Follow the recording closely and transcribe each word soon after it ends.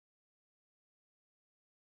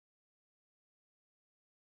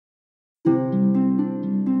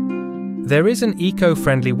There is an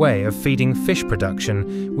eco-friendly way of feeding fish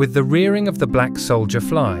production with the rearing of the black soldier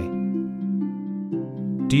fly.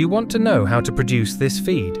 Do you want to know how to produce this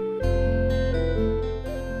feed?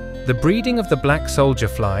 The breeding of the black soldier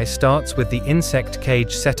fly starts with the insect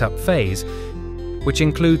cage setup phase, which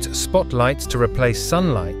includes spotlights to replace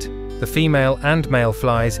sunlight. The female and male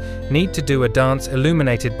flies need to do a dance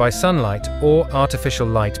illuminated by sunlight or artificial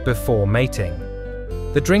light before mating.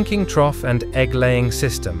 The drinking trough and egg-laying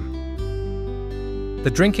system. The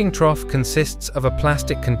drinking trough consists of a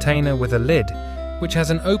plastic container with a lid, which has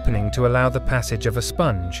an opening to allow the passage of a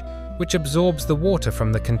sponge, which absorbs the water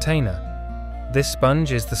from the container. This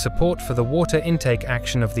sponge is the support for the water intake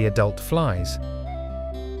action of the adult flies.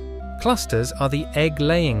 Clusters are the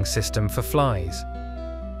egg-laying system for flies.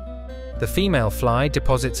 The female fly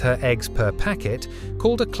deposits her eggs per packet,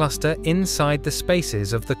 called a cluster, inside the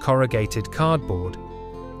spaces of the corrugated cardboard.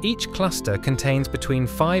 Each cluster contains between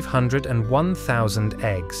 500 and 1,000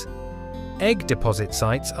 eggs. Egg deposit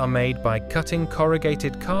sites are made by cutting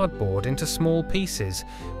corrugated cardboard into small pieces,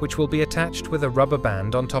 which will be attached with a rubber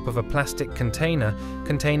band on top of a plastic container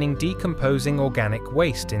containing decomposing organic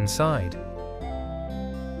waste inside.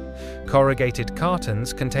 Corrugated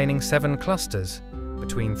cartons containing 7 clusters,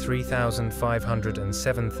 between 3,500 and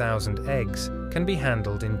 7,000 eggs, can be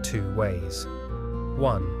handled in 2 ways.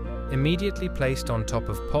 1. Immediately placed on top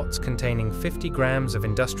of pots containing 50 grams of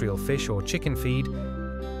industrial fish or chicken feed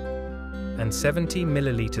and 70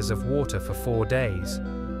 milliliters of water for 4 days,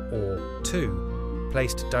 or 2.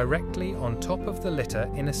 Placed directly on top of the litter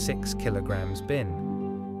in a 6 kilograms bin.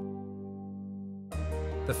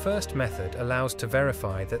 The first method allows to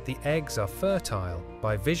verify that the eggs are fertile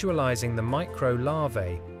by visualizing the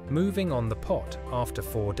micro-larvae moving on the pot after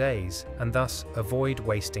 4 days, and thus avoid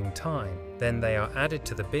wasting time. Then they are added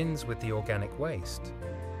to the bins with the organic waste.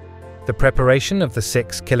 The preparation of the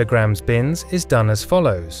 6 kilograms bins is done as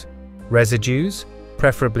follows. Residues,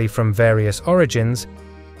 preferably from various origins,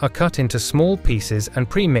 are cut into small pieces and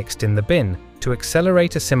pre-mixed in the bin to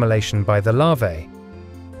accelerate assimilation by the larvae.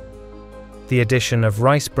 The addition of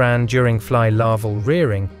rice bran during fly larval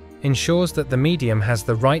rearing ensures that the medium has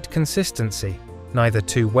the right consistency, neither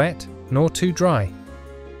too wet nor too dry.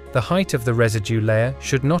 The height of the residue layer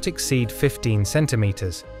should not exceed 15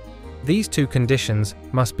 centimeters. These 2 conditions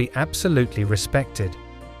must be absolutely respected.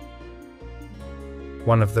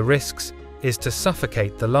 One of the risks is to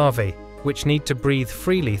suffocate the larvae, which need to breathe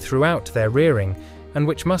freely throughout their rearing and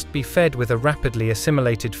which must be fed with a rapidly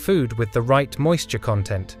assimilated food with the right moisture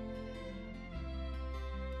content.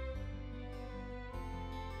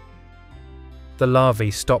 The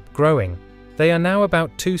larvae stop growing. They are now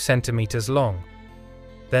about 2 centimeters long.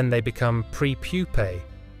 Then they become prepupae,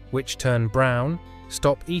 which turn brown,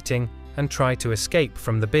 stop eating, and try to escape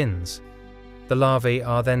from the bins. The larvae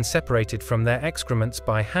are then separated from their excrements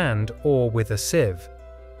by hand or with a sieve.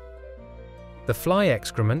 The fly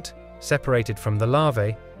excrement, separated from the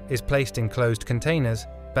larvae, is placed in closed containers,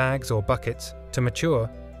 bags or buckets to mature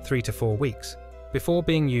 3 to 4 weeks, before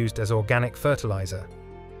being used as organic fertilizer.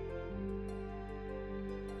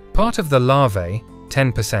 Part of the larvae,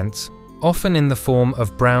 10%, often in the form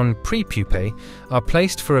of brown prepupae, are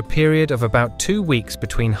placed for a period of about 2 weeks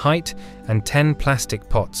between height and 10 plastic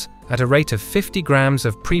pots at a rate of 50 grams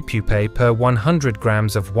of prepupae per 100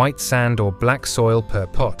 grams of white sand or black soil per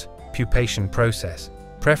pot. Pupation process,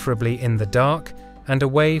 preferably in the dark and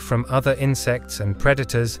away from other insects and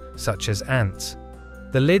predators such as ants.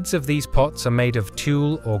 The lids of these pots are made of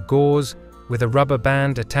tulle or gauze with a rubber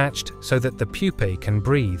band attached so that the pupae can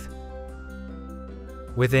breathe.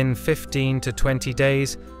 Within 15 to 20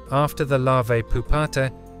 days after the larvae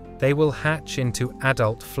pupata, they will hatch into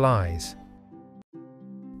adult flies.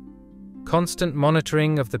 Constant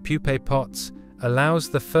monitoring of the pupae pots allows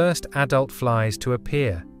the first adult flies to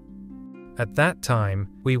appear. At that time,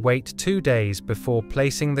 we wait 2 days before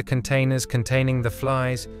placing the containers containing the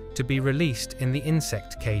flies to be released in the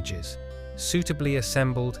insect cages, suitably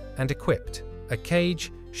assembled and equipped. A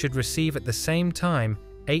cage should receive at the same time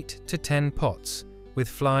 8 to 10 pots, with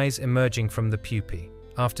flies emerging from the pupae.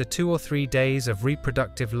 After 2 or 3 days of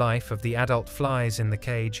reproductive life of the adult flies in the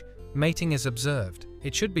cage, mating is observed.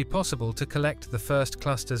 It should be possible to collect the first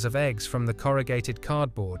clusters of eggs from the corrugated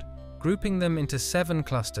cardboard, grouping them into 7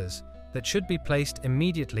 clusters that should be placed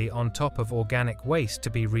immediately on top of organic waste to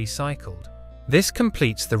be recycled. This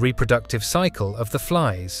completes the reproductive cycle of the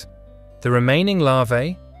flies. The remaining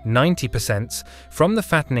larvae, 90%, from the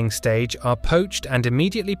fattening stage are poached and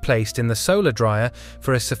immediately placed in the solar dryer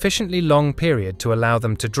for a sufficiently long period to allow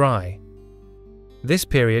them to dry. This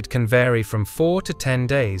period can vary from 4 to 10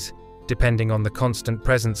 days, depending on the constant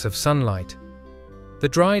presence of sunlight. The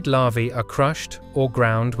dried larvae are crushed or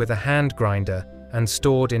ground with a hand grinder and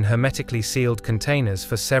stored in hermetically sealed containers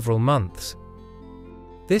for several months.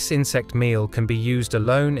 This insect meal can be used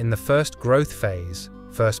alone in the first growth phase,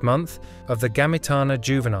 first month, of the Gamitana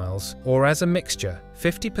juveniles, or as a mixture,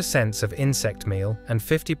 50% of insect meal and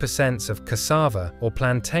 50% of cassava or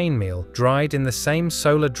plantain meal dried in the same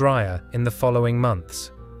solar dryer in the following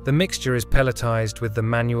months. The mixture is pelletized with the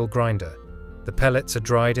manual grinder. The pellets are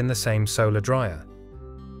dried in the same solar dryer.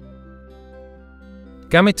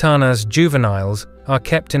 Gamitana's juveniles are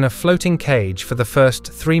kept in a floating cage for the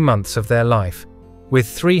first 3 months of their life, with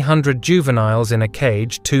 300 juveniles in a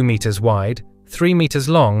cage 2 meters wide, 3 meters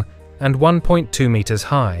long, and 1.2 meters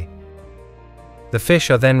high. The fish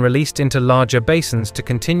are then released into larger basins to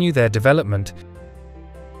continue their development,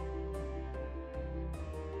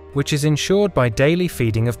 which is ensured by daily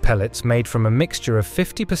feeding of pellets made from a mixture of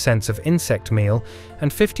 50% of insect meal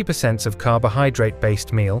and 50% of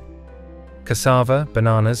carbohydrate-based meal, cassava,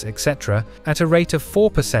 bananas, etc., at a rate of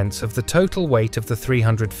 4% of the total weight of the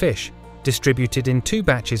 300 fish, distributed in 2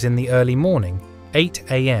 batches in the early morning, 8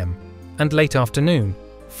 a.m., and late afternoon,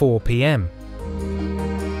 4 p.m.